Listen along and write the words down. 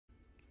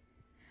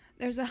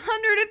There's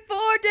 104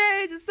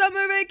 days of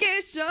summer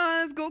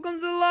vacation. School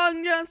comes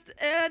along just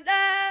to end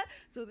it.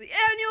 So the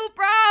annual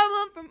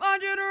problem from our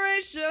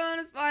generation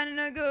is finding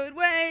a good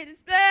way to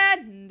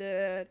spend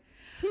it.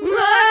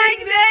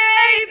 Like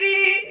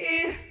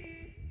baby,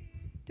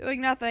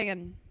 doing nothing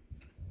and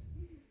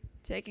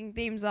taking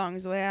theme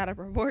songs way out of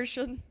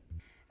proportion.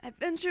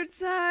 Adventure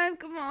time,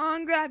 come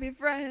on, grab your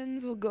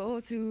friends. We'll go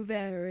to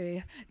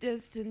very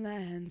distant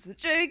lands. So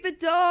Jake the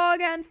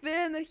dog and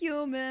Finn the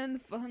human. The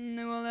fun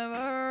will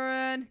never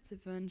end. It's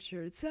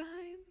adventure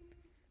time.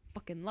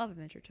 Fucking love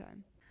adventure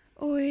time.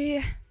 We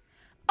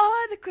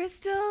are the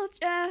crystal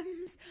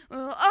gems.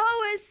 We'll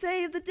always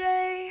save the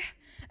day.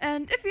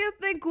 And if you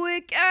think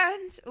we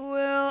can't,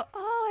 we'll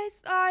always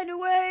find a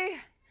way.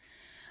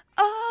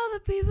 All the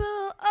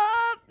people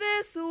of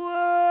this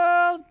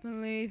world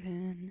believe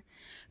in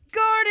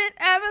garnet,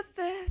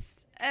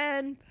 amethyst,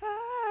 and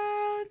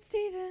pearl and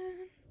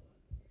Steven.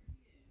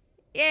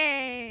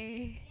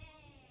 Yay!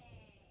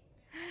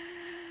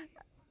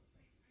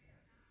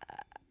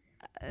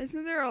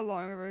 Isn't there a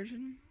longer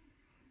version?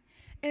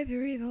 If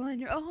you're evil and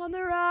you're on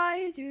the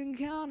rise, you can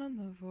count on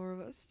the four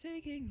of us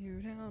taking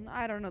you down.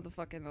 I don't know the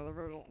fucking other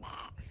version.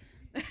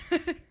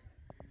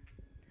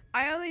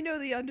 I only know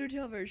the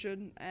Undertale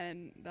version,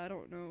 and I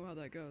don't know how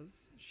that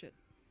goes. Shit.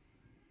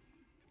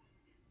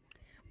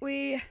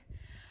 We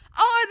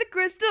are the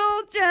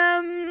crystal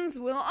gems.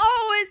 We'll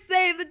always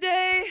save the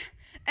day.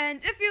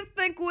 And if you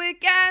think we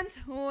can't,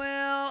 we'll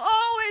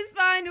always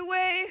find a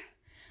way.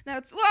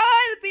 That's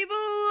why the people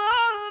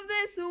of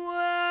this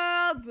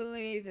world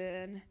believe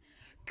in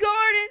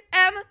garnet,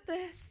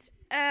 amethyst,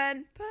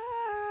 and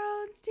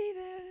pearl and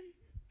Steven.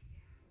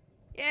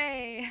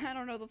 Yay. I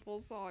don't know the full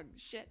song.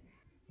 Shit.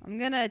 I'm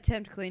gonna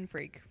attempt clean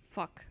freak.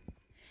 Fuck.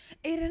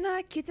 いらな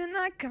いきて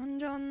ない感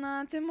情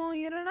なんてもう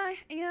いらない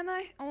いら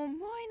ない思い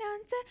な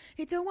んて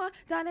人は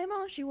誰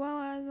も幸せ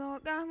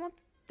が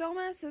求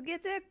めすぎ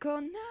て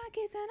こんな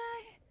汚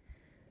い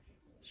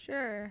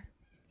Sure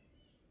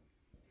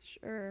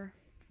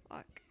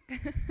Fuck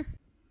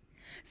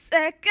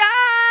世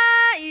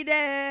界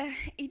で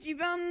一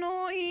番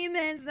の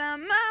姫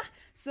様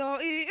そ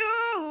ういう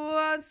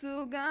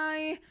扱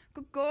い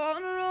心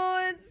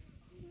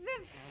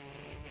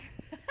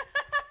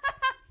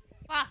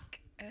Fuck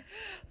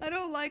I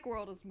don't like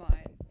World Is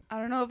Mine. I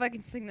don't know if I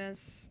can sing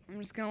this. I'm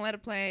just gonna let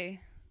it play.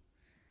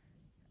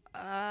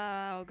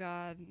 Oh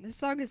god. This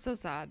song is so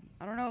sad.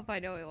 I don't know if I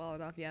know it well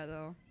enough yet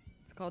though.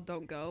 It's called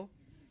Don't Go.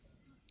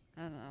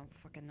 I don't know.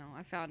 Fucking know.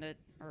 I found it.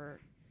 Or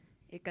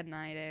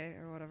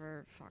Ikanaide or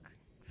whatever. Fuck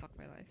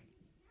my life.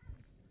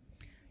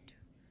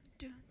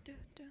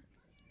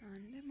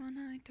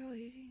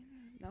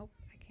 Nope.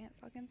 I can't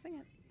fucking sing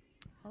it.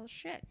 Oh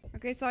shit.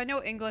 Okay, so I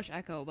know English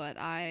Echo, but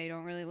I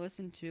don't really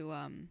listen to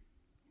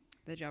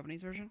the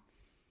Japanese version.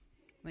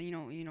 But you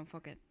know,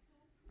 fuck it.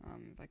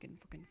 If I can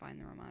fucking find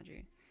the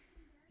Romaji.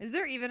 Is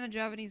there even a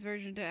Japanese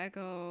version to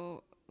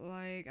Echo?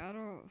 Like, I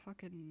don't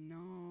fucking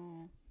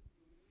know.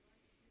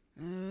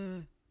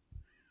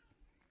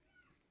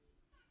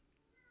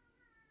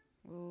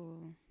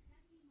 Oh.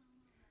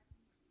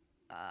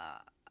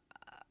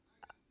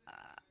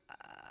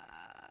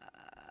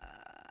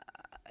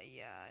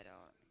 Yeah, I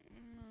don't.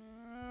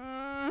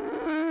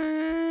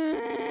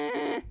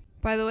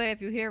 By the way,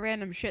 if you hear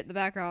random shit in the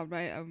background,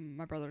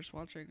 my brother's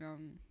watching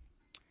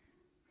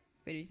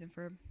Phineas and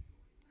Ferb.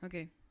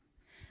 Okay.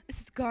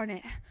 This is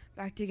Garnet,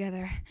 back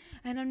together,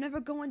 and I'm never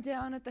going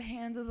down at the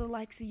hands of the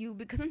likes of you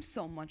because I'm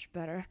so much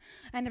better,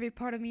 and every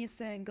part of me is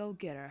saying go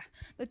get her.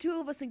 The two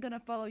of us ain't gonna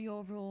follow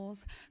your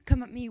rules.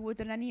 Come at me with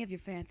any of your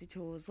fancy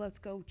tools. Let's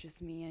go,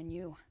 just me and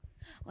you.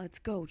 Let's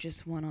go,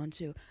 just 1 on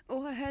 2.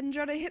 Go ahead and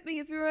try to hit me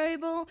if you're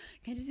able.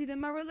 Can't you see that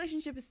my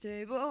relationship is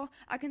stable?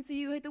 I can see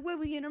you hate the way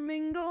we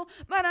intermingle,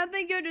 but I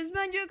think you're just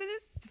mad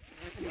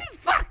because you're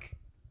Fuck!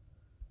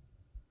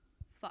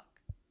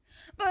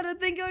 But I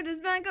think you're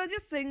just mad because you're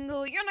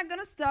single. You're not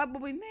gonna stop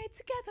what we made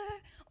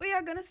together. We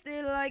are gonna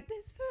stay like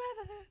this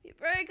forever. You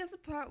break us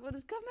apart, we'll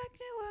just come back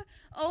newer.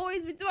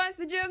 Always be twice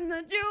the gem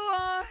that you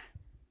are.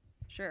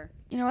 Sure.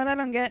 You know what I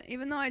don't get?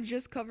 Even though I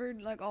just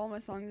covered like all my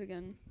songs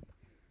again,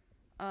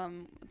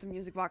 with the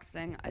music box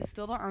thing, I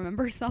still don't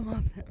remember some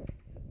of them.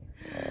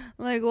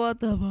 Like, what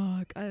the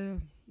fuck? I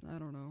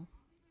don't know.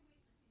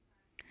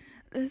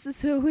 This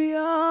is who we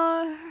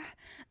are.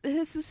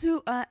 This is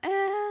who I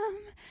am.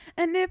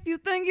 And if you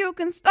think you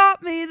can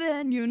stop me,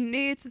 then you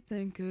need to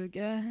think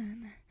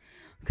again.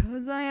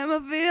 'Cause I am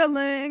a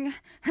feeling,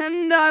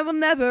 and I will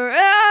never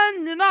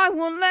end. And I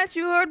won't let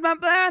you hurt my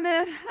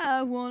planet.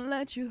 I won't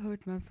let you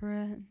hurt my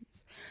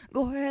friends.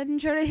 Go ahead and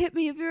try to hit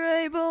me if you're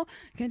able.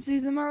 Can't see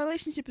that my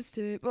relationship is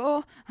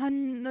stable. I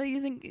know you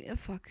think...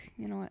 fuck.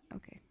 You know what?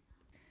 Okay.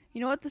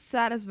 You know what the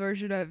saddest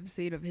version I've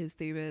seen of his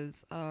theme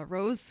is?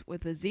 Rose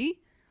with a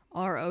Z.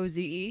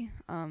 R-O-Z-E.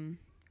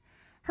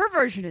 Her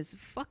version is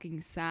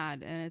fucking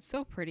sad, and it's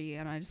so pretty,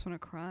 and I just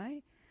want to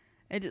cry.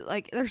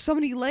 Like, there's so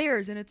many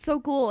layers, and it's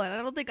so cool, and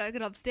I don't think I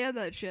could upstand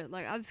that shit.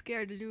 Like, I'm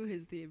scared to do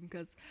his theme,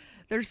 because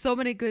there's so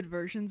many good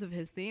versions of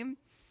his theme.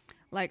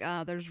 Like,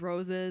 there's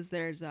Rose's,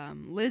 there's,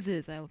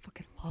 Liz's. I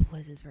fucking love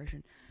Liz's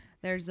version.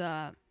 There's,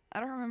 I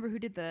don't remember who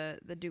did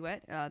the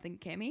duet. I think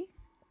Cammy.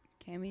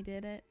 Cammy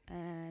did it,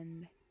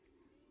 and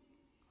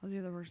what was the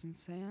other person?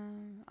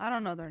 Sam? I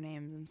don't know their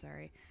names, I'm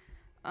sorry.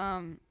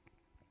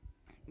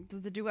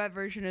 The duet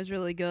version is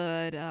really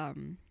good. I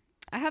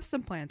have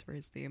some plans for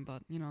his theme,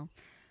 but, you know,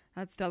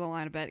 that's down the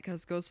line a bit,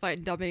 because Ghost Fight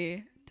and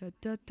Dummy.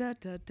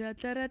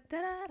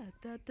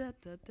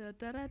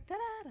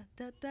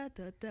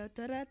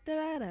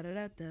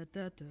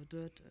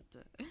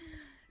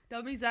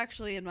 Dummy's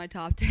actually in my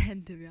top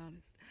 10, to be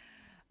honest.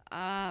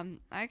 I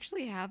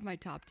actually have my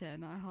top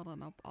 10. Hold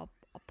on, I'll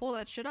pull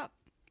that shit up.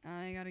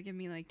 I gotta give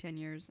me like 10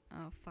 years.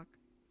 Oh, fuck.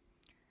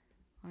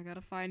 I gotta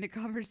find a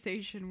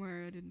conversation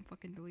where I didn't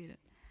fucking delete it.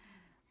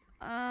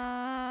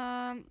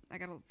 I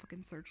gotta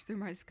fucking search through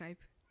my Skype.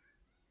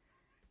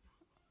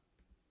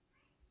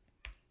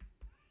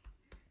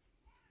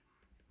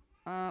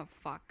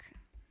 Fuck.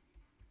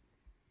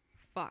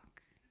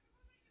 Fuck.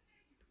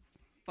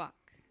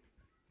 Fuck.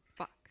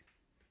 Fuck.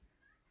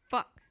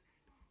 Fuck.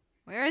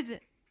 Where is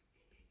it?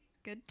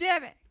 God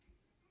damn it.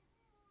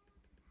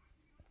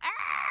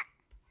 Ah!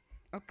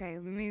 Okay,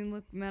 let me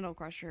look Metal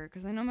Crusher,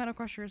 because I know Metal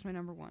Crusher is my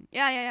number 1.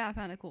 Yeah, I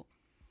found it. Cool.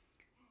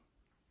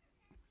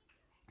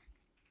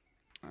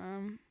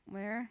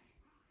 Where?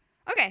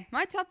 Okay,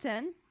 my top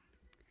 10.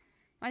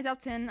 My top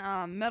 10,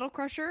 Metal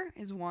Crusher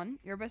is 1.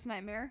 Your Best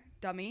Nightmare,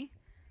 Dummy,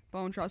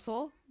 Bone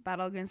Trussell,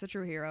 Battle Against the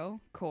True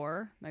Hero,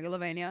 Core,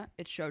 Megalovania,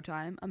 It's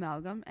Showtime,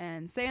 Amalgam,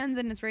 and Sans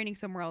and It's Raining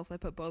Somewhere Else. I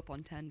put both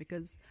on 10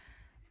 because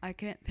I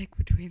can't pick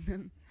between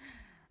them.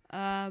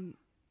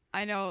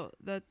 I know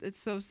that it's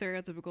so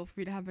stereotypical for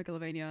me to have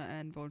Megalovania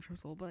and Bone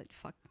Trussell, but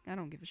fuck, I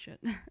don't give a shit.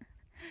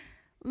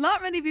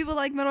 Not many people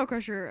like Metal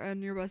Crusher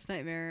and Your Best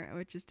Nightmare,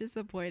 which is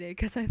disappointing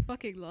because I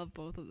fucking love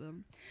both of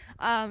them.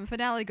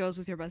 Finale goes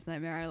with Your Best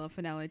Nightmare. I love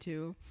Finale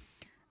too.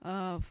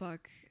 Oh,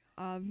 fuck.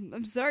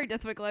 I'm sorry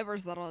Death by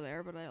Glamour's not on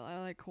there, but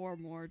I like Core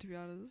more, to be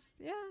honest.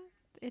 Yeah.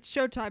 It's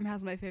Showtime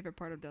has my favorite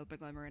part of Death by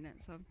Glamour in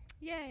it, so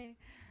yay.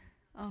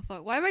 Oh,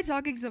 fuck. Why am I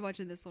talking so much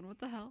in this one? What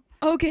the hell?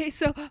 Okay,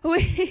 so,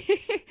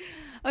 wait.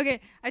 Okay,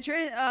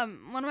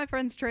 one of my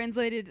friends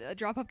translated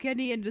Drop Up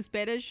Candy into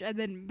Spanish and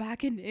then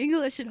back into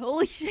English, and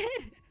holy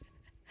shit.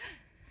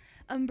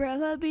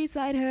 Umbrella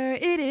beside her,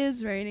 it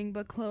is raining,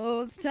 but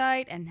clothes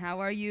tight. And how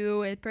are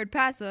you? It purred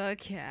past a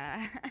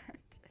cat.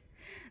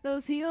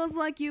 Those heels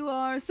like you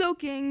are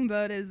soaking,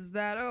 but is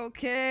that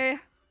okay?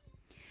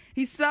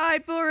 He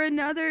sighed for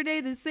another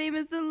day, the same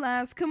as the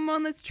last. Come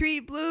on, let's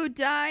treat blue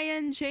dye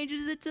and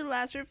changes it to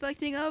last,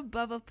 reflecting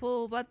above a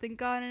pool, but then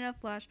gone in a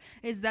flash.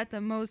 Is that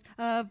the most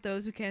of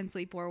those who can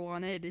sleep or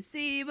wanted to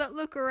see? But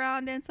look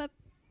around and stop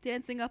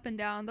dancing up and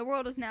down. The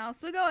world is now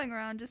still going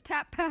around. Just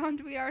tap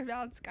pound, we are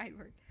bound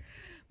skyward.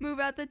 Move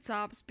at the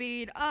top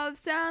speed of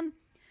sound.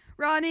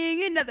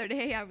 Running another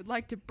day, I would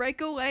like to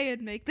break away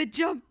and make the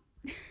jump.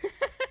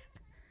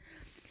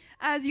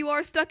 As you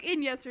are stuck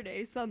in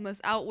yesterday,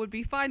 sunless out would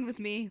be fine with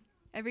me.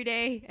 Every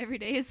day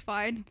is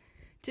fine.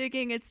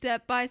 Taking it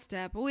step by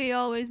step, we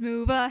always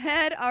move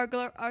ahead. Our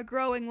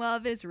growing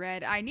love is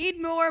red. I need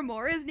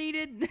more is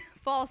needed.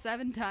 Fall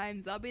 7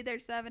 times, I'll be there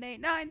 7, 8,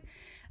 9.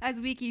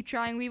 As we keep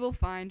trying, we will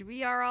find.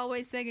 We are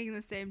always singing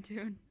the same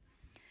tune.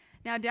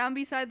 Now down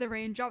beside the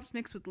raindrops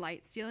mixed with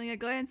light, stealing a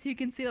glance, you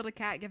concealed a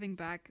cat giving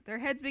back. Their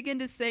heads begin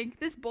to sink.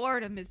 This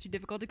boredom is too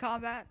difficult to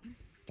combat.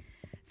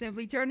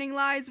 Simply turning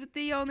lies with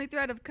the only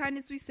thread of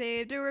kindness we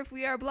saved. Or if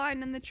we are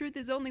blind and the truth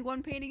is only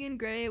one painting in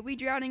gray, we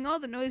drowning all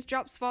the noise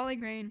drops falling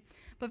rain.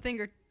 But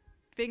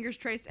fingers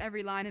trace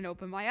every line and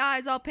open my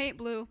eyes. I'll paint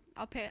blue.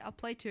 I'll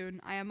play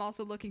tune. I am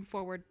also looking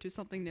forward to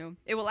something new.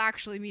 It will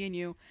actually me and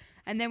you.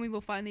 And then we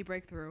will finally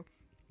break through.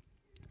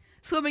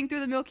 Swimming through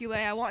the Milky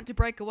Way, I want to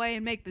break away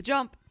and make the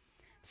jump.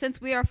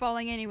 Since we are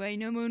falling anyway,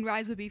 no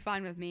moonrise would be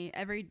fine with me.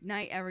 Every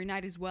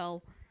night is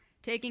well.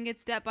 Taking it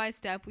step by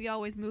step, we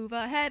always move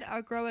ahead.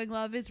 Our growing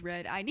love is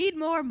red. I need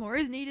more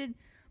is needed.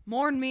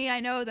 Mourn me, I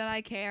know that I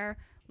care.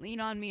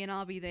 Lean on me and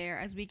I'll be there.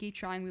 As we keep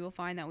trying, we will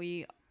find that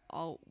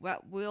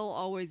we'll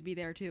always be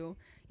there too.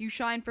 You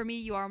shine for me,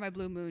 you are my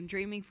blue moon.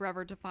 Dreaming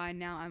forever to find,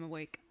 now I'm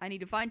awake. I need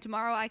to find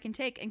tomorrow I can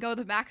take and go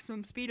the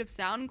maximum speed of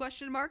sound, ?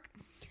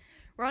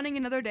 Running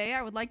another day,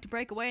 I would like to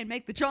break away and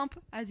make the jump.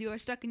 As you are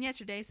stuck in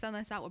yesterday,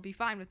 sunless out would be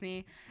fine with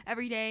me.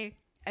 Every day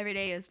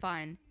is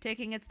fine.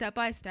 Taking it step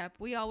by step,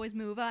 we always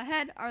move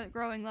ahead. Our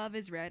growing love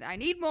is red. I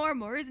need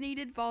more is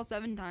needed. Fall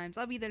 7 times,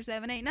 I'll be there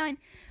 7, 8, 9.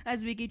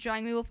 As we keep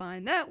trying, we will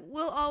find that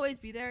we'll always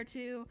be there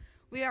too.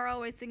 We are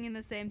always singing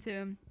the same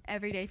tune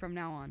every day from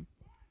now on.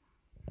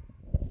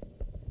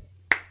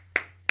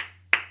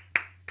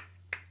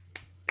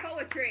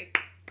 Poetry.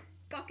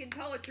 Fucking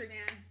poetry,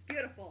 man.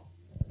 Beautiful.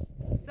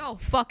 So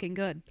fucking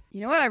good.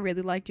 You know what I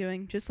really like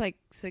doing? Just like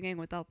singing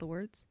without the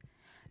words?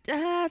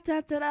 Da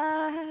da da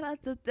da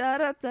da da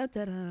da da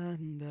da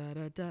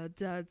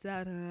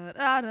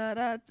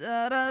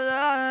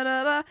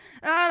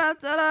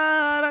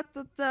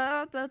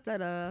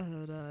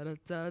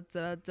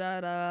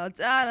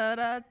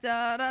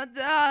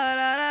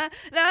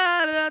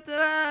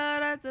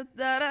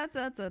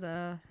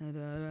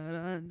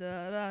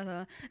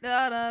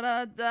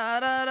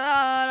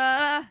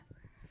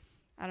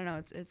I don't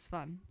know, it's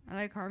fun. I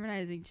like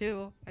harmonizing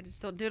too. I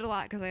just don't do it a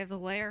lot because I have to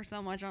layer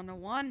so much onto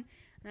one.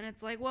 Then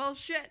it's like, well,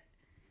 shit.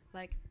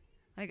 Like,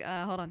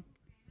 hold on.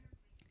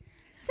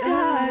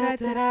 I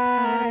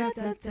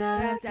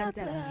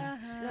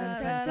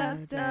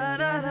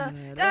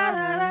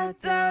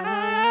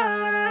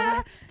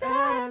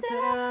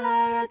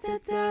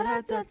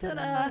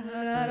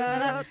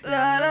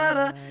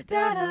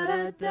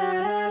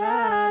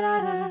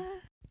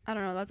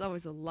don't know, that's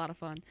always a lot of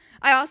fun.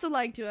 I also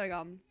like to, like,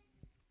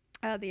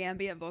 the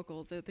ambient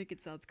vocals. I think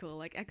it sounds cool,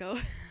 like echo.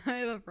 I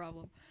have a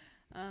problem.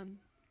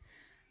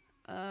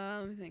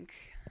 Let me think.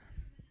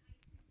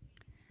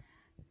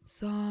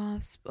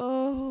 Soft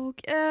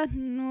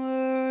spoken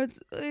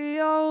words, we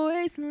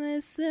always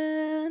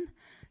listen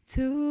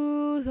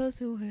to those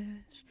who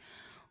wish.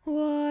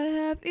 What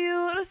have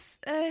you to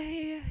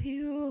say,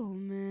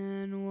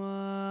 human?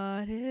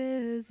 What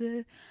is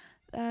it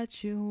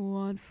that you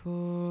want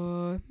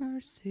for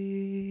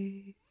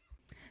mercy?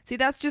 See,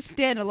 that's just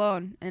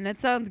standalone, and it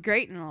sounds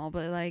great and all,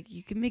 but like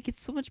you can make it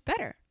so much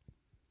better.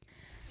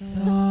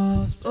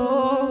 Soft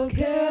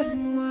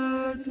spoken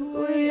words,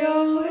 we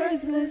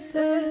always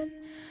listen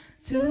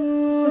to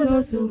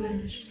those who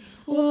wish.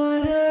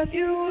 What have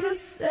you to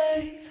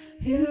say,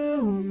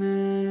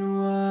 human?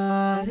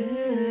 What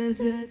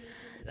is it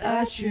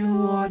that you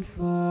want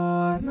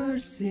for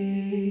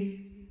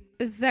mercy?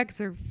 Effects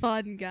are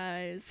fun,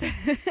 guys.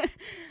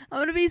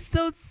 I'm gonna be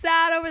so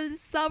sad over the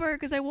summer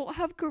because I won't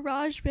have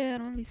GarageBand.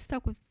 I'm gonna be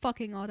stuck with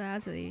fucking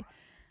Audacity.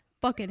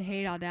 Fucking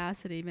hate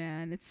Audacity,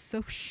 man. It's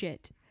so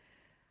shit.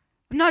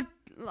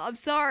 I'm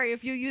sorry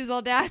if you use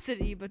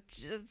Audacity, but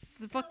it's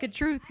the fucking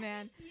truth,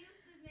 man.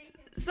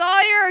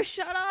 Sawyer,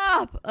 shut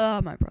up! Oh,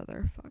 my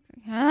brother.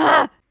 Fucking.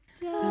 Ah!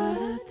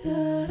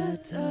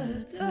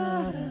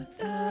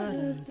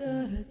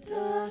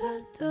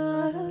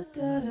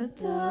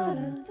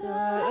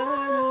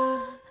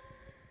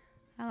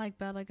 I like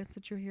Bad Like It's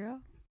a True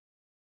Hero.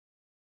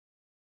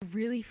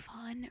 Really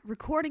fun.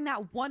 Recording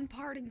that one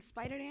part in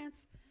Spider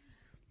Dance.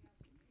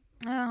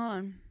 Hold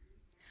on.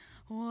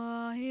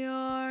 Why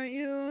are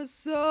you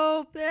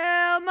so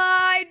pale,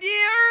 my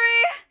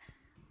dearie?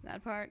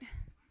 That part.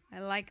 I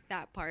like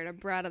that part. I'm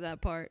proud of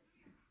that part.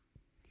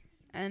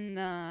 And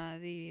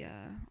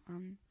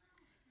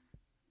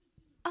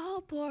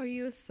I'll pour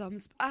you some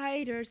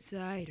spider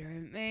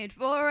cider made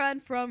for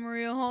and from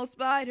real whole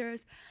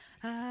spiders.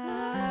 I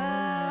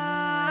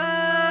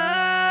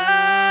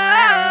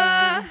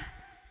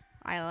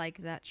like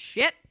that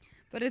shit,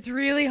 but it's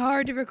really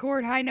hard to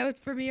record high notes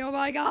for me. Oh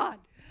my god.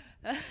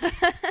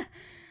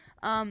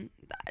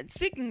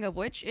 Speaking of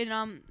which, in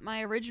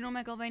my original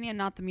Megalovania,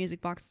 not the music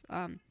box,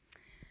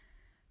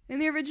 in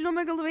the original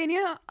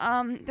Megalovania,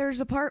 there's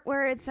a part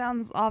where it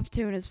sounds off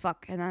tune as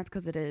fuck, and that's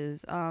because it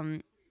is.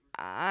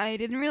 I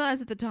didn't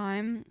realize at the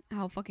time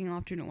how fucking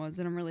off tune it was,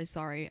 and I'm really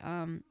sorry.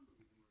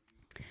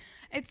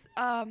 It's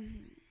what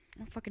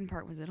fucking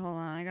part was it? Hold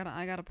on,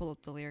 I gotta pull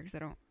up the lyrics.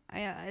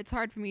 It's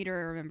hard for me to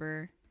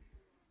remember.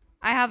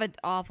 I have an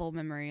awful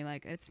memory,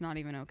 like, it's not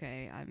even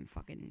okay. I'm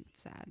fucking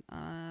sad.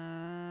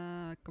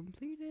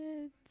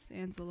 Completed.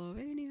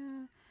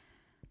 Sansylvania.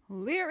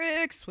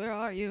 Lyrics, where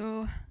are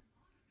you?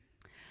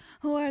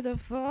 Where the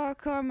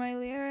fuck are my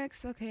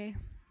lyrics? Okay.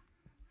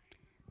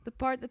 The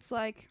part that's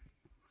like,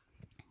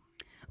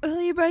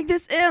 will you break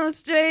this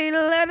illustrator?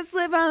 Let us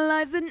live our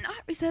lives and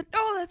not reset.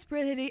 Oh, that's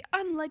pretty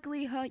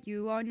unlikely how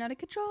you are not in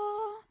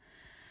control.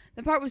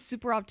 The part was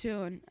super off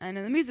tune, and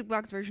in the music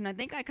box version, I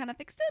think I kind of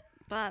fixed it,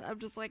 but I'm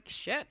just like,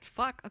 shit,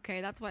 fuck.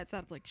 Okay, that's why it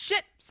sounds like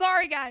shit.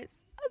 Sorry,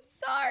 guys. I'm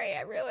sorry,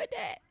 I ruined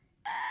it.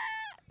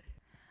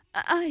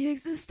 I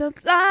exist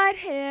outside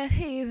here,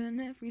 even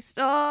if we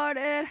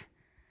started.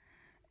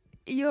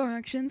 Your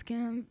actions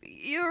can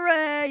be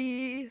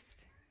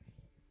erased.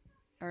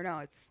 Or no,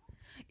 it's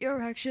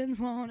your actions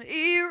won't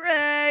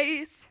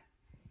erase.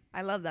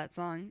 I love that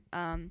song.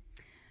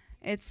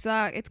 It's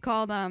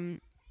called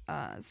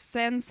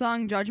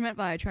Sansong Judgment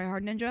by Try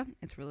Hard Ninja.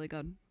 It's really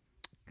good.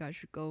 You guys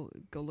should go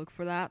look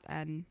for that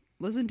and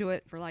listen to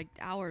it for like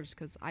hours,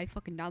 because I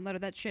fucking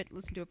downloaded that shit,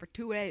 listened to it for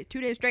 2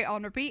 days straight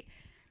on repeat.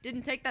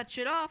 Didn't take that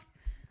shit off.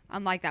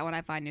 I'm like that when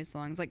I find new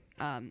songs, like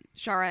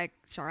Shara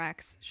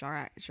X,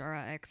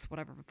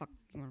 whatever the fuck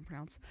you want to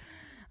pronounce.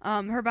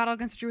 Her Battle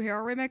Against the True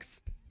Hero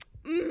remix.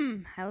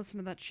 I listened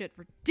to that shit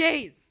for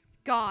days.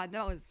 God,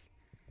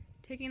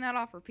 taking that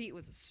off repeat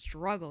was a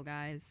struggle,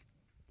 guys.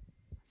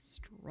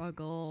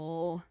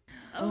 Struggle.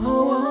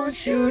 Oh,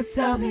 won't you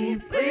tell me,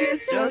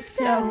 please just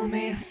tell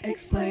me,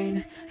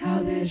 explain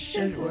how this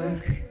should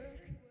work.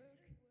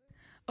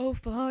 Oh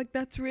fuck,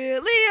 that's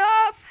really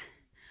off.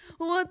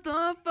 What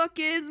the fuck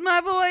is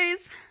my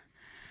voice?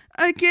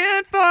 I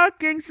can't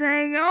fucking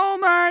sing. Oh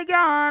my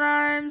god,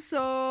 I'm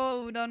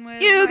so done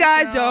with You myself.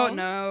 guys don't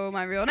know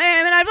my real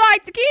name, and I'd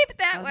like to keep it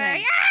that way.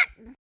 Yeah!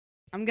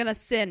 I'm gonna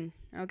sin.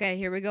 Okay,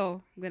 here we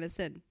go. I'm gonna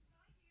sin.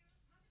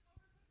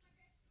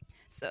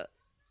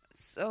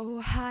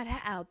 So hot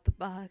out the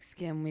box.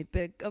 Can we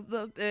pick up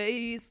the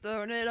bass?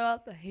 Turn it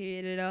up,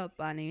 heat it up.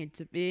 I need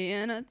to be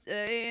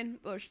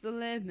entertained. Push the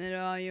limit,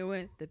 are you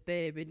with it,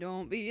 baby?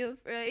 Don't be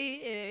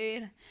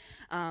afraid.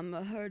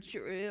 I'ma hurt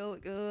you real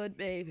good,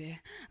 baby.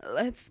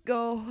 Let's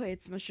go,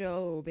 it's my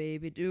show,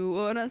 baby. Do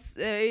what I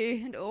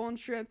say. Don't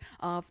trip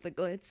off the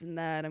glitz and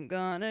that I'm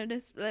gonna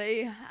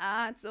display.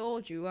 I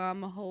told you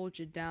I'ma hold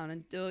you down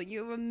until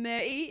you're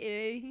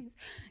amazed.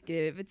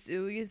 Give it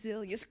to you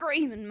till you're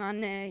screaming my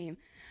name.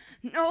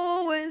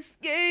 No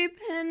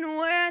escaping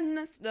when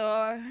I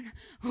start.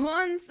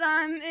 Once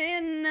I'm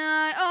in,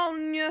 I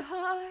own your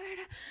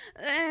heart.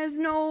 There's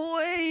no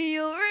way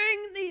you'll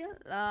ring the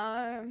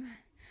alarm.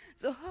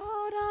 So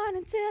hold on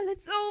until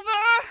it's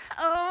over.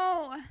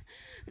 Oh,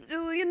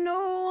 do you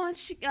know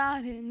what you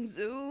got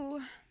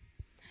into?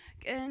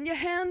 Can you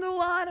handle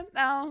what I'm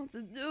about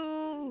to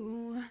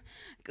do?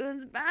 'Cause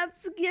it's about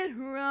to get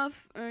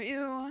rough for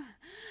you.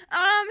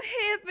 I'm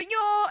here for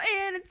your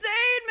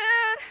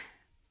entertainment.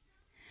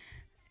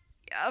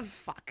 Oh,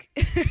 fuck.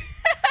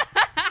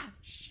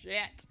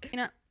 Shit. You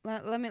know,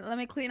 let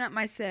me clean up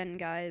my sin,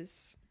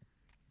 guys.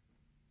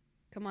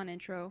 Come on,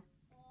 intro.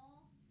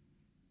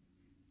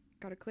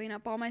 Gotta clean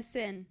up all my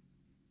sin.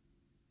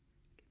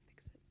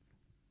 Fix it.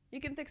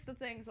 You can fix the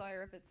thing,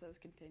 Sawyer, if it says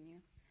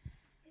continue.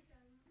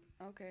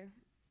 Okay.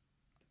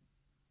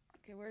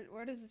 Okay,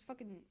 where does this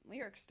fucking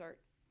lyric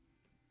start?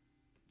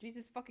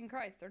 Jesus fucking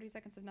Christ, 30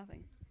 seconds of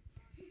nothing.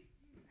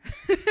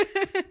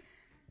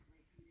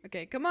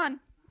 Okay, come on.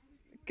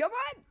 Come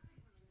on!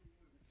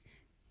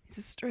 He's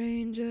a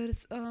stranger to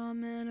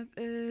some and a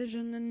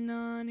vision and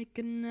none. He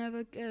can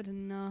never get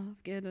enough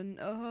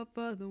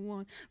of the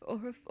one.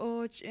 For a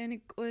fortune he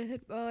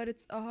quit, but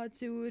it's hard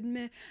to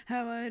admit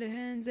how it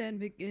ends and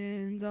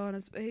begins. On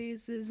his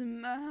face is a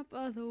map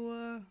of the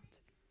world.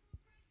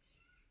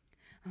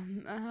 A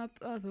map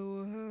of the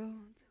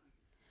world.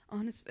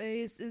 On his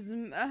face is a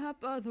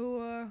map of the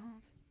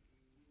world.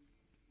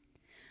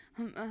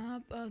 A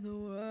map of the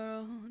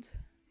world.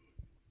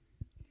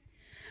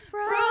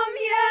 From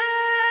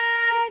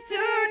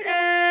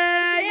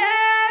yesterday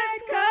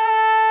it's coming.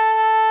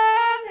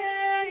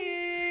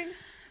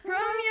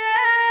 From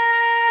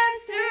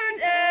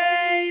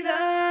yesterday the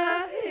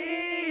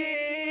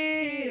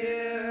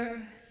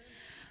here.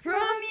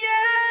 From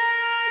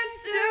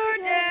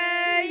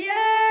yesterday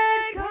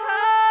it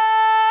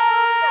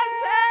calls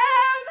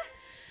him,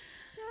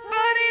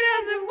 but he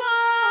doesn't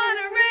want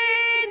to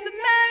read the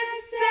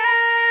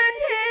message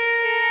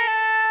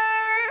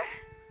here.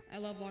 I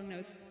love long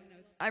notes.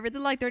 I really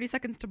like 30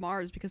 Seconds to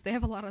Mars because they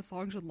have a lot of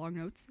songs with long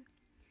notes.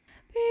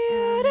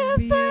 Beautiful,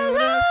 beautiful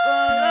light.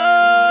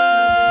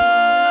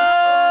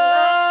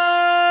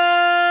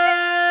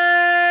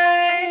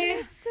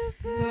 It's the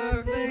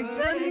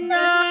perfect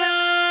night.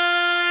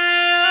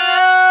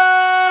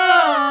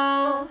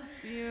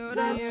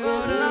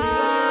 Beautiful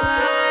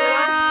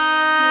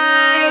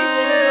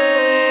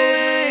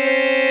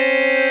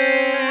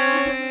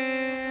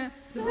light.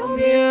 So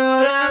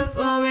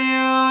beautiful, beautiful.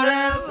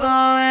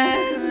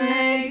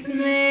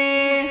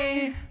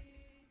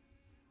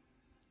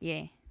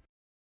 Yeah.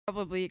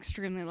 Probably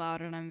extremely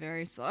loud and I'm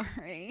very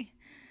sorry.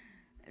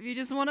 If you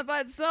just want it by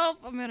itself,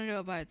 I'm gonna do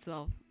it by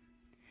itself.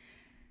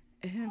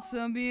 It's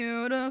a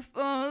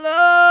beautiful life.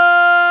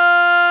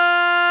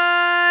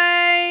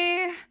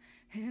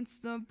 It's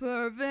the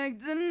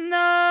perfect night.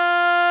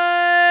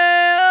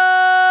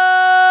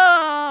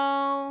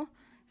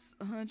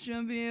 Such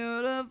a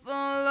beautiful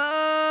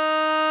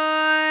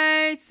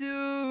light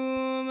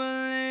to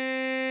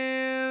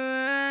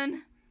believe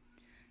in.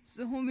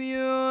 So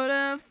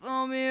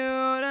beautiful,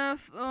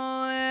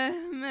 beautiful,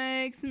 it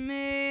makes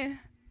me...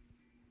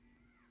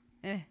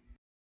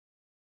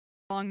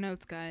 Long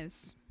notes,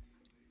 guys.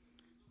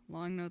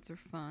 Long notes are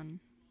fun.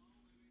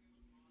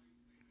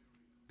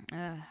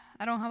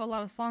 I don't have a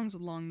lot of songs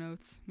with long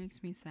notes.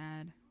 Makes me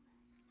sad.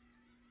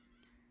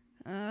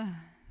 That's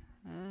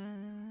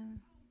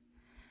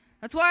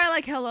why I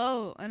like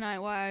Hello, and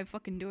why I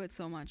fucking do it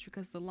so much,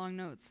 because the long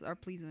notes are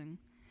pleasing.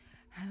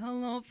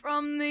 Hello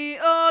from the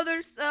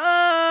other side.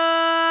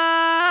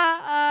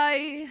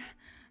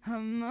 I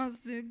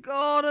must have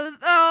called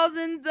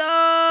 1,000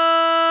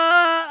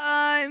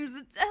 times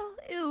to tell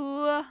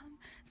you I'm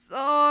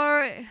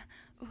sorry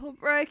for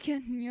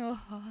breaking your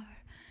heart.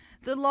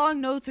 The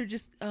long notes are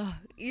just,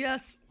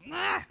 yes.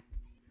 I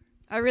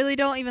really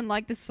don't even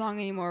like this song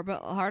anymore,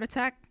 but Heart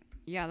Attack?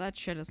 Yeah, that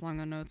shit is long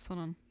on notes.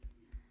 Hold on.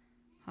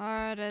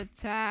 Heart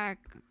Attack,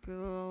 the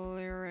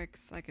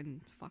lyrics I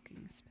can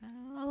fucking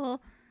spell.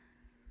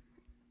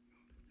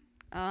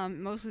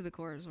 Mostly the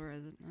chorus. Where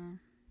is it?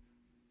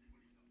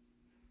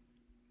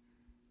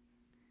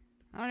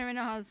 I don't even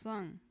know how the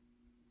song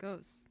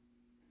goes.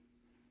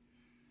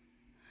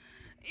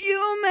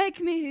 You make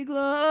me glow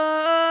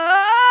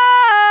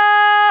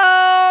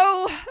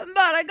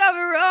but I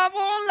cover up,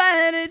 won't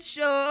let it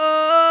show.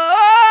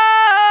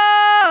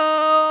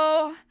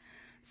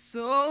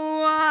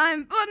 So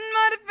I'm putting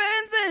my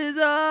defenses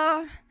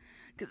up,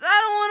 'cause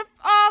I don't wanna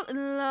fall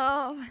in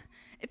love.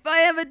 If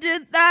I ever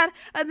did that,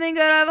 I think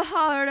I'd have a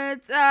heart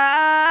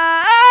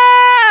attack.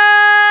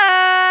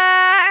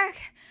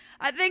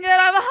 I think I'd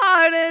have a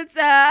heart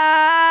attack.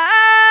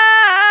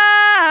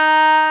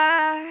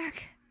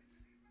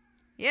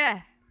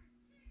 Yeah.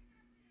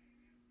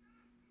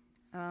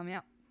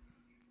 Yeah.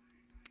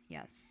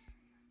 Yes.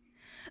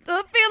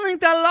 The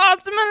feelings I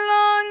lost in my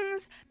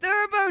lungs,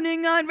 they're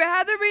burning, I'd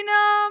rather be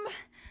numb.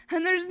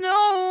 And there's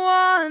no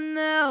one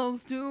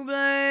else to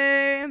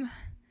blame.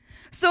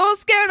 So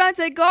scared I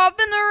take off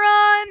in a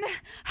run.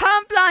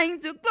 I'm flying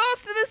too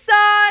close to the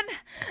sun.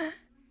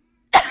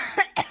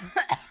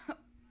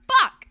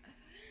 Fuck!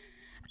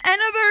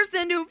 And I burst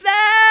into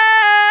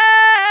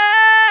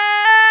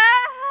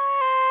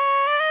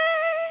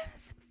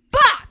flames.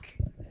 Fuck!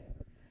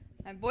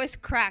 My voice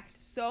cracked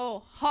so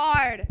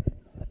hard.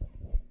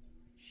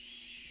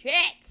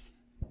 Shit!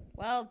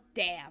 Well,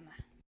 damn.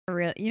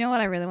 You know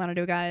what I really want to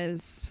do,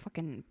 guys?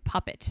 Fucking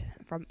Puppet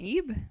from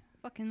Ebe.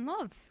 Fucking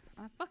love.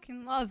 I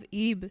fucking love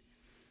Ebe.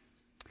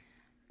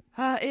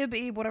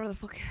 Ebe, whatever the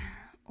fuck.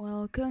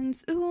 Welcome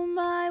to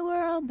my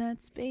world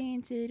that's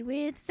painted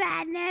with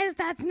sadness.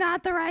 That's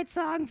not the right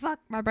song. Fuck.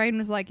 My brain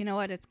was like, you know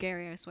what? It's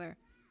Gary, I swear.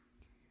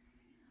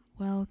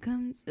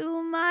 Welcome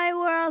to my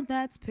world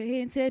that's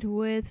painted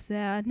with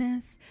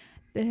sadness.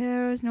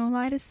 There's no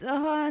light of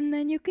sun,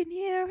 then you can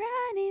hear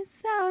any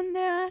sound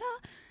at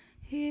all.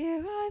 Here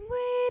I'm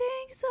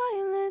waiting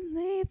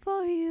silently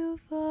for you,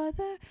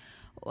 Father.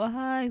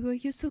 Why were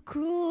you so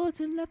cruel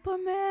to let poor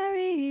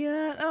Mary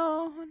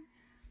alone?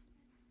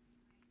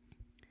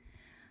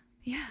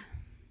 Yeah.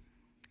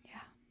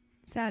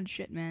 Sad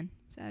shit, man.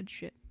 Sad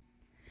shit.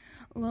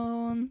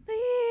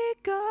 Lonely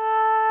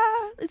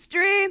girl is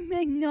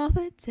dreaming all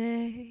the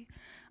day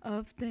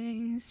of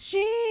things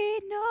she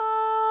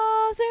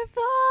knows are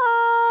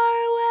far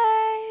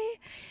away.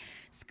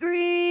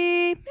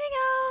 Screaming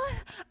out,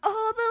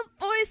 all the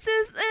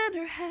voices in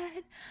her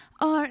head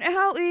are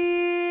now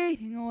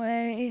eating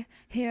away.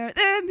 Hear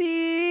them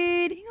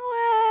eating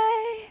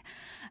away.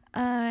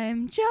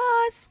 I'm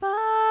just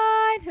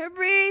fine, her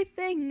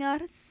breathing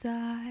out a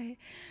sigh.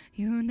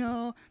 You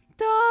know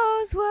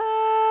those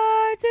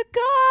words are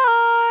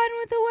gone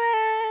with the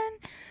wind.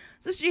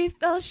 So she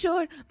fell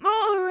short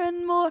more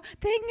and more,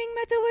 thinking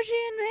back to where she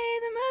had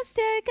made the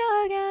mistake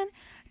again.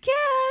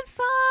 Can't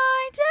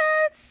find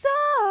its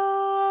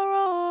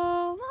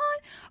sorrow on.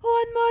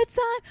 One more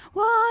time,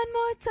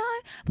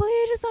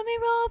 please just let me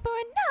roll for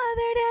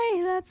another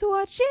day. That's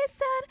what she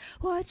said,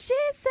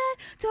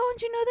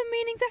 Don't you know the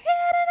meanings are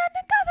hidden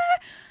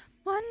undercover?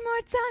 One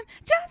more time,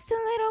 just a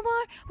little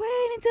more,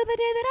 wait until the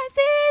day that I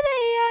see the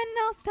end.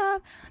 I'll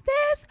stop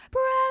this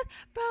breath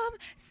from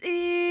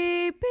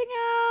seeping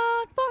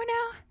out for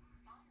now.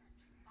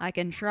 I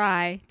can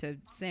try to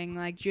sing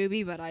like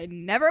Juby, but I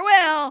never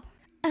will.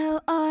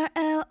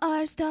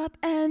 LR, stop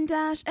and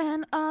dash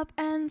and up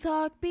and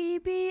talk.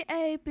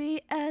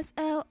 BBABS,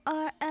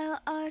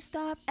 LR,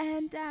 stop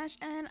and dash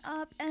and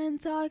up and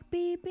talk.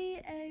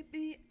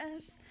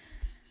 BBABS.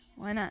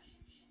 Why not?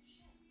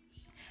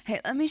 Hey,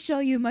 let me show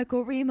you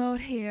Michael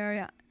Remote here.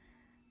 Yeah.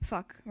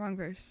 Fuck, wrong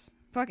verse.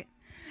 Fuck it.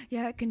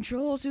 Yeah, it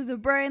controls through the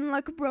brain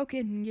like a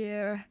broken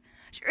gear.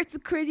 Sure, it's a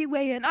crazy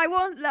way, and I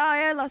won't lie,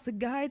 I lost the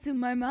guide to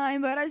my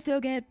mind, but I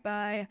still get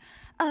by.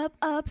 Up,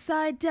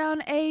 upside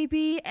down, A,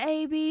 B,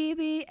 A, B,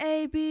 B,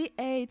 A, B,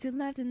 A, to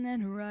left and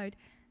then right.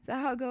 Is that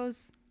how it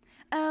goes?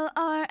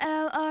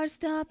 LR,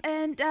 stop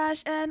and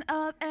dash and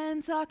up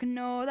and talk.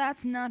 No,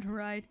 that's not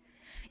right.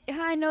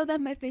 Yeah, I know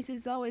that my face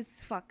is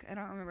always... Fuck, I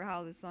don't remember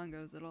how this song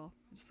goes at all.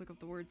 Just look up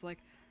the words like...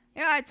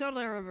 Yeah, I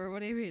totally remember.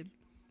 What do you mean?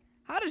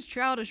 How does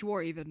Childish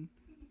War even?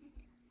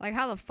 Like,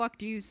 how the fuck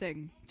do you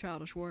sing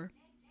Childish War?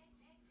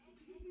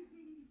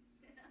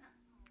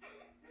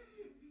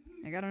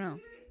 Like, I don't know.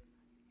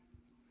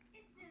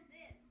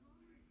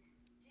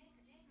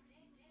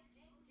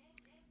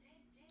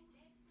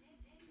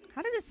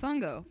 How does this song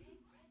go?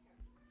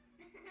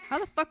 How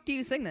the fuck do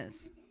you sing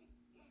this?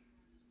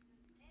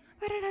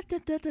 Go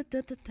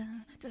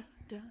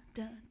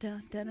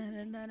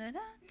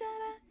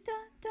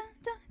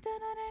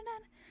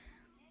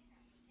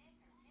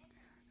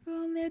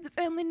live the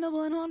family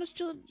noble and honest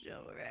children,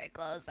 very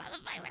close. On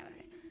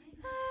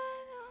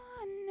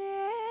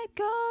it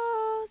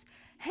goes.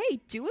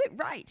 Hey, do it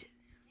right.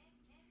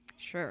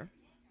 Sure.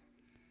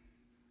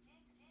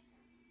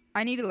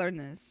 I need to learn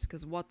this,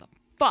 because what the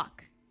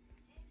fuck?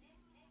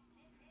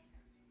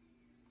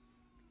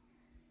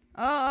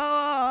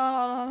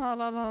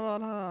 Oh,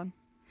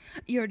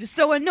 you're just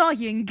so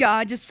annoying,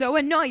 God, just so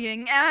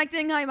annoying.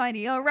 Acting high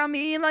mighty around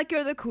me like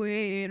you're the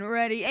queen.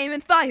 Ready, aim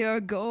and fire,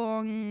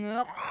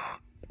 gong.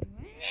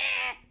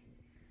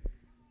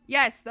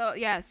 Yes, though,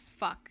 yes,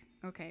 fuck.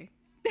 Okay.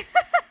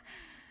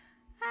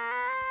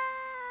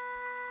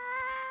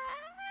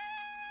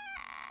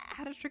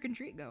 How does Trick and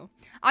Treat go?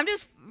 I'm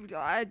just,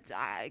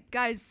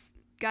 guys,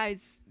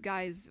 Guys,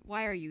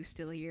 why are you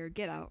still here?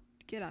 Get out.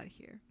 Get out of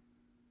here.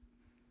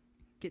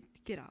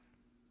 Get out.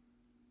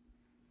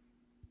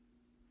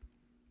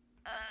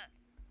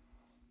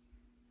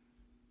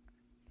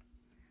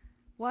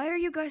 Why are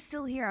you guys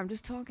still here? I'm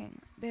just talking.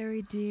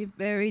 Very deep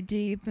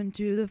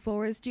into the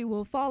forest you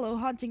will follow,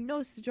 haunting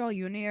notes to draw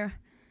you near.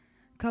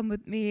 Come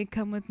with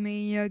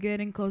me, you're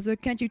getting closer.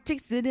 Can't you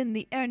taste it in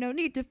the air? No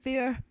need to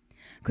fear.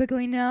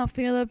 Quickly now,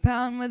 feel a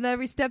pound with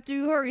every step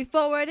to hurry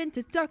forward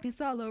into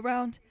darkness all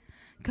around.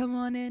 Come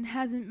on in,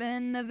 hasn't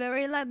been a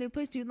very lively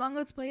place too long.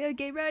 Let's play a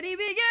game. Ready,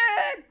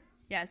 begin!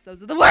 Yes,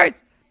 those are the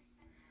words!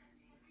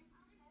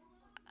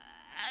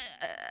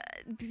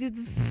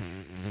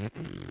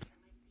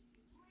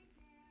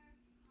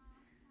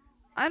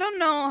 I don't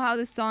know how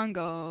this song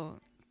goes.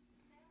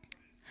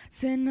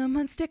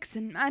 Cinnamon sticks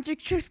and magic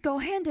tricks go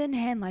hand in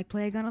hand like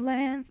plague on a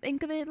land.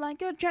 Think of it like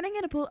you're drowning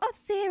in a pool of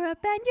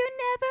syrup and you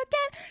never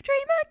can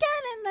dream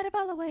again and let it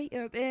fall away.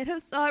 Your bit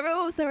of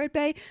sorrow, sour at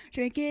bay.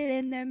 Drink it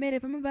in there, made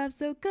it from above,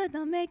 so good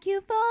they'll make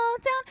you fall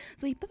down.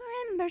 Sleep,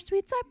 remember,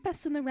 sweets are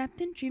best when they're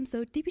wrapped in dreams,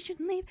 so deep you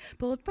shouldn't leave.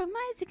 Pulled from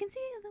eyes, you can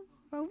see them.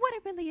 Or what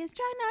it really is,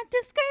 try not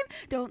to scream.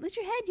 Don't lose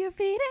your head, your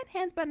feet and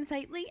hands buttoned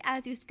tightly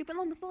as you scrape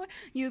along the floor.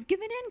 You've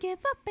given in, give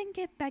up and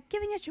get back,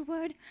 giving us your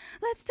word.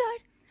 Let's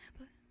start.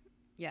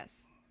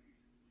 Yes.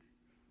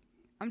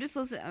 I'm just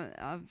listening.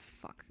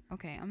 Fuck.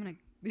 Okay, I'm gonna.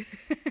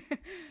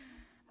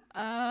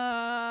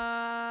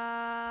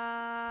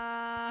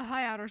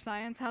 Hi, Outer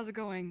Science. How's it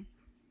going?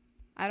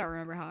 I don't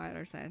remember how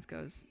Outer Science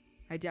goes.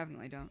 I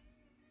definitely don't.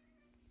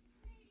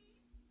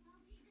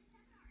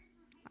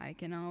 I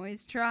can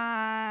always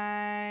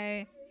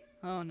try.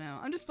 Oh no.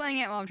 I'm just playing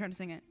it while I'm trying to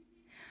sing it.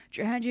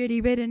 Tragedy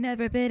ridden,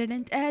 never bidden,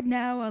 and dead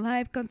now.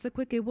 Alive, gone so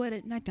quick it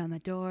wouldn't knock down the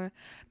door.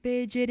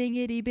 Fidgeting,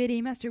 itty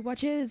bitty, master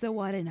watches. Oh,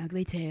 what an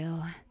ugly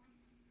tale.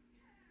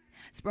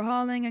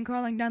 Sprawling and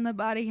crawling down the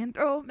body and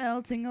throat,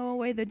 melting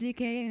away the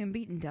decay and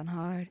beaten down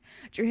hard.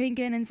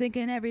 Drinking and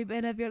sinking every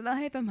bit of your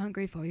life. I'm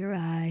hungry for your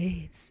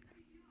eyes.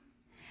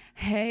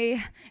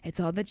 Hey,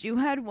 it's all that you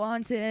had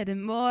wanted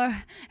and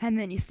more. And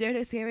then you stared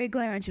a scary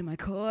glare into my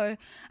core.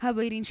 A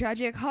bleeding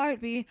tragic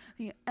heartbeat,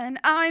 and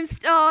I'm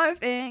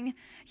starving.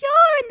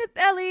 You're in the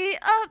belly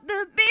of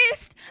the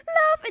beast.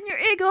 Love and your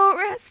ego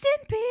rest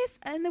in peace.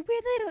 And the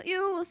weird little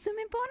you will soon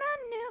be born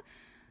anew.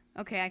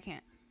 Okay, I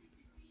can't.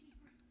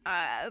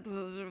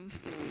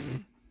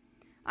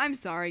 I'm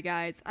sorry,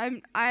 guys.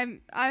 I'm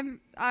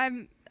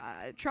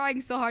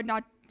trying so hard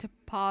not to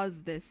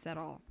pause this at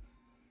all.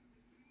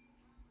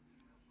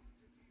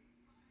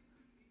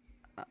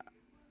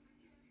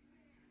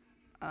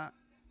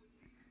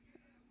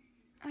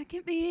 I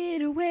can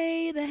beat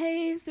away the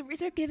haze, the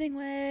reeds are giving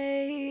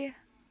way.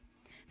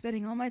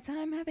 Spending all my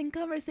time having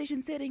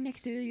conversations sitting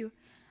next to you.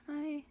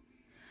 I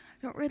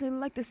don't really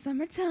like the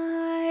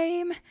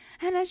summertime.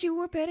 And as you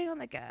were petting on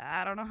the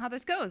I don't know how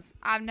this goes.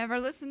 I've never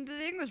listened to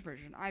the English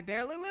version. I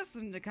barely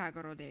listened to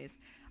Kagoro Days.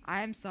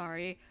 I'm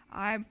sorry.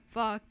 I'm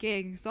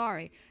fucking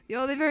sorry. The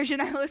only version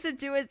I listen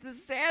to is the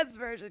Sans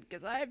version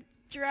because I'm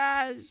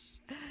trash.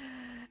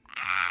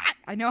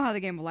 I know how the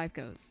Game of Life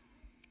goes.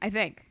 I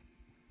think.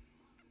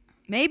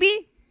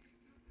 Maybe.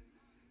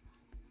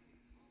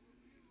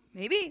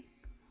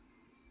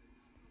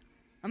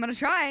 I'm gonna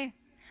try.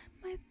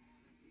 I'm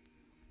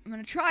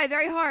gonna try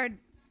very hard.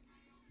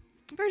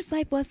 First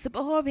life was so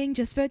boring,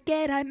 just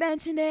forget I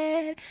mentioned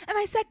it. And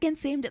my second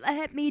seemed to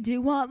let me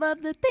do all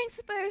of the things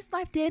the first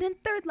life did.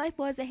 And third life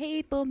was a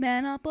hateful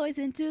man, all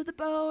poison to the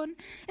bone.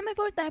 And my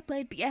fourth I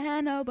played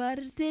piano, but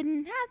I just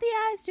didn't have the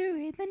eyes to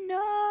read the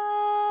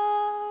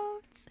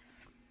notes.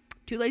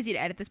 Too lazy to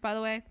edit this, by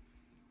the way.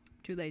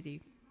 Too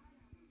lazy.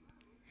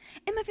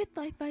 In my fifth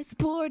life I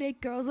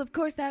supported girls, of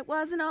course that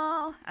wasn't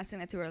all. I sang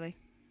that too early.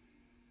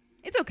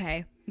 It's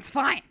okay. It's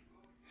fine.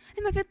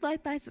 In my fifth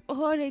life I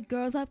supported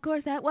girls, of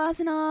course that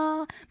wasn't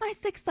all. My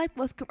sixth life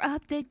was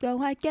corrupted,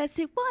 though I guess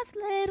it was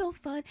little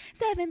fun.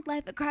 Seventh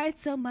life I cried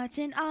so much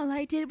and all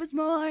I did was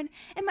mourn.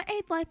 In my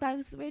eighth life I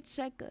was rich,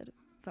 I could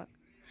fuck.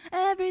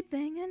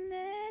 Everything in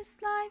this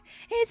life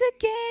is a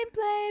game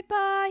played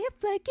by a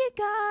flaky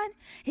god.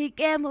 He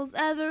gambles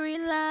every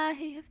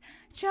life,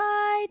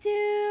 try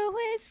to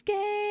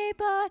escape,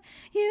 but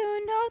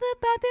you know the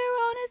path they're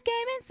on his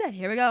game and said,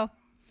 here we go.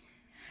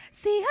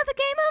 See how the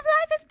game of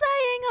life is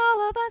playing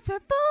all of us for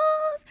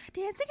fools,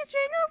 dancing a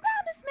string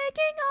around us,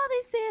 making all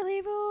these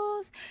silly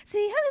rules.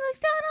 See how he looks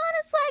down on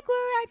us like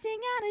we're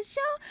acting out a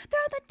show.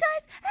 Throw the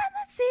dice and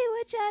let's see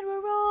which end we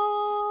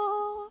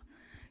roll.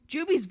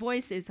 Juby's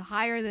voice is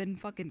higher than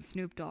fucking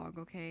Snoop Dogg,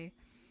 okay?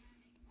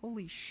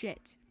 Holy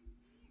shit.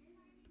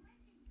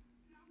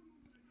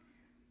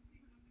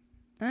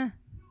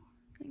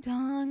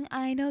 Dong,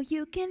 I know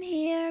you can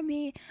hear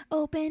me.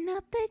 Open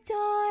up the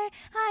door.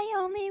 I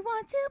only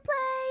want to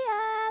play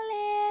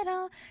a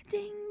little.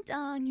 Ding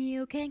dong,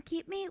 you can't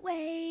keep me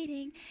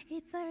waiting.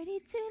 It's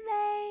already too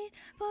late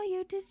for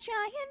you to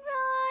try and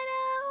run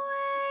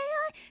away.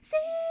 I see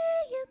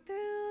you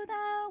through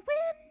the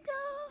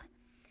window.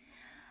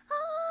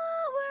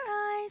 Our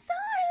eyes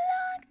are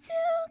locked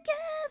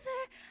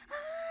together.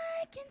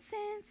 I can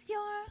sense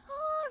your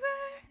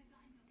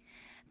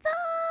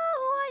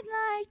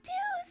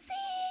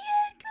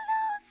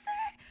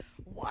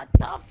What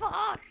the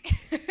fuck?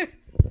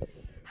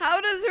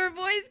 How does her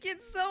voice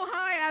get so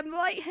high? I'm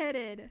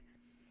lightheaded.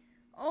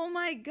 Oh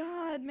my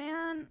god,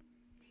 man.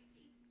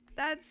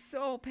 That's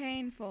so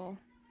painful.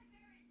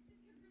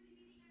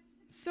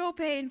 So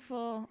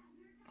painful.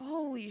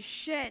 Holy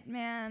shit,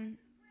 man.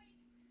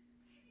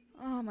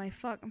 Oh my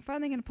fuck. I'm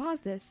finally gonna pause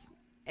this.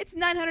 It's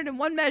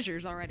 901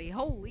 measures already.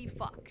 Holy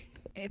fuck.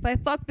 If I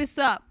fuck this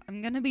up,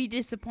 I'm gonna be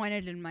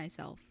disappointed in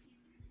myself.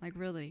 Like,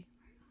 really.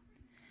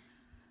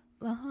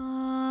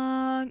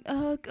 Long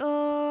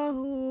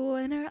ago,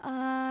 when her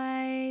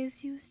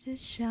eyes used to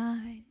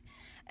shine,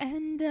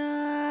 and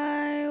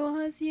I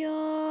was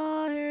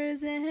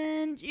yours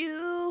and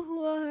you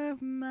were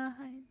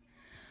mine.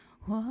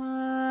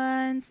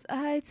 Once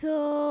I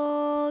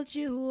told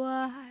you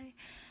why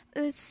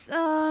the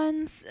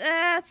sun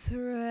sets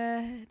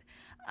red.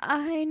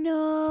 I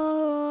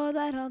know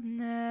that I'll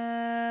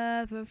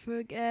never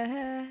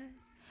forget.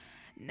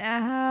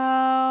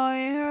 Now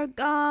you're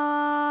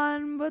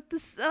gone, but the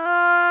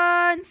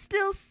sun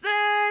still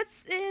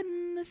sets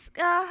in the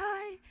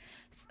sky.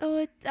 So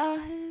at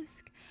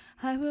dusk,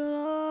 I will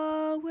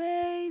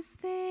always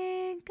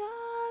think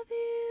of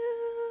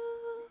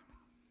you.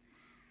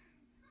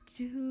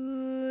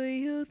 Do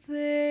you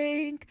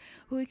think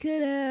we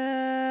could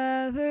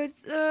ever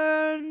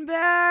turn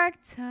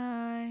back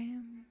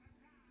time?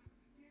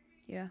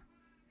 Yeah.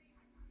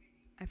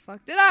 I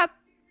fucked it up.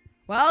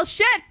 Well,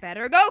 shit,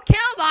 better go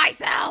kill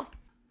myself.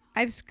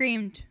 I've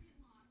screamed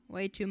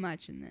way too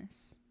much in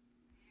this.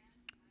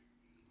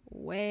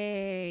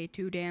 Way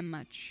too damn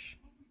much.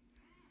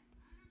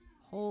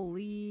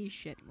 Holy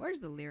shit. Where's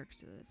the lyrics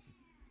to this?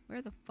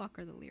 Where the fuck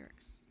are the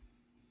lyrics?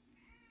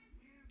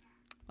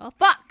 Well,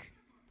 fuck.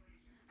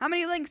 How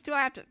many links do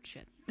I have to...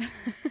 Shit.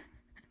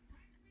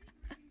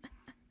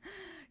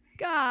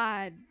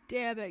 God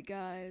damn it,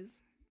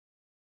 guys.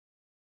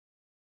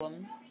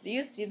 Do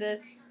you see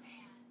this?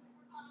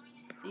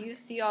 Do you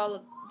see all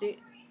of...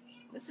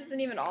 This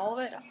isn't even all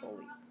of it?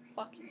 Holy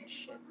fucking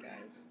shit,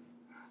 guys.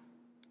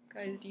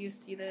 Guys, do you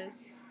see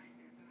this?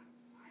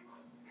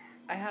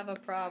 I have a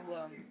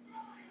problem.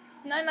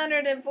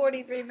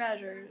 943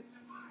 measures.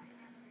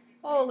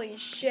 Holy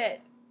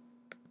shit.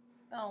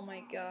 Oh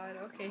my god.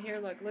 Okay, here,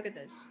 look at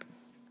this.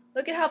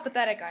 Look at how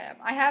pathetic I am.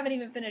 I haven't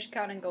even finished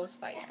counting Ghost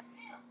Fight yet.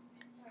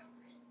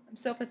 I'm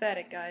so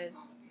pathetic,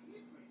 guys.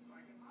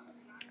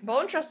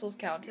 Bone Trestle's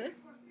counted.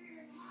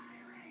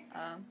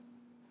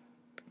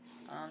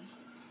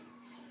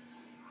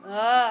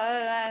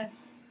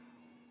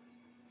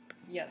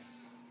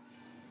 Yes.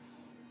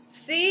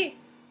 See?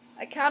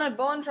 I counted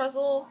Bone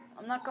Trestle.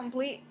 I'm not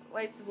complete.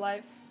 Waste of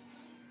life.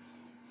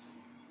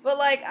 But,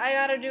 like, I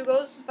gotta do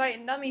Ghost Fight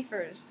and Dummy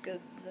first,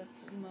 because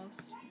that's the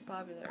most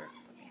popular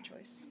fucking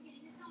choice.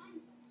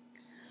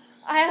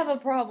 I have a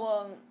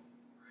problem.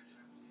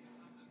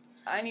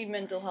 I need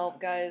mental help,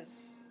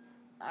 guys.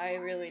 I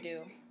really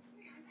do.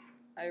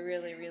 I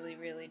really, really,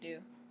 really do.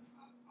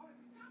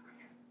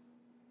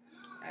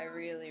 I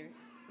really,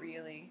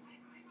 really,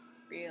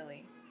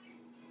 really,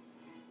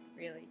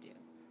 really do.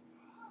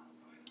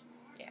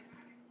 Yeah.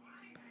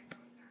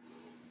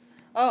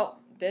 Oh,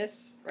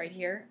 this right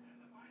here.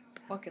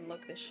 Fucking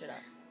look this shit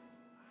up.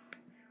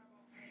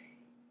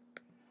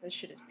 This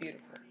shit is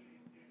beautiful.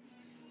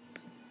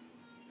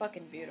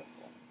 Fucking beautiful.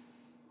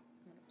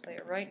 I'm gonna play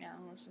it right now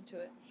and listen to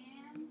it.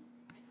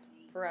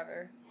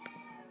 Forever.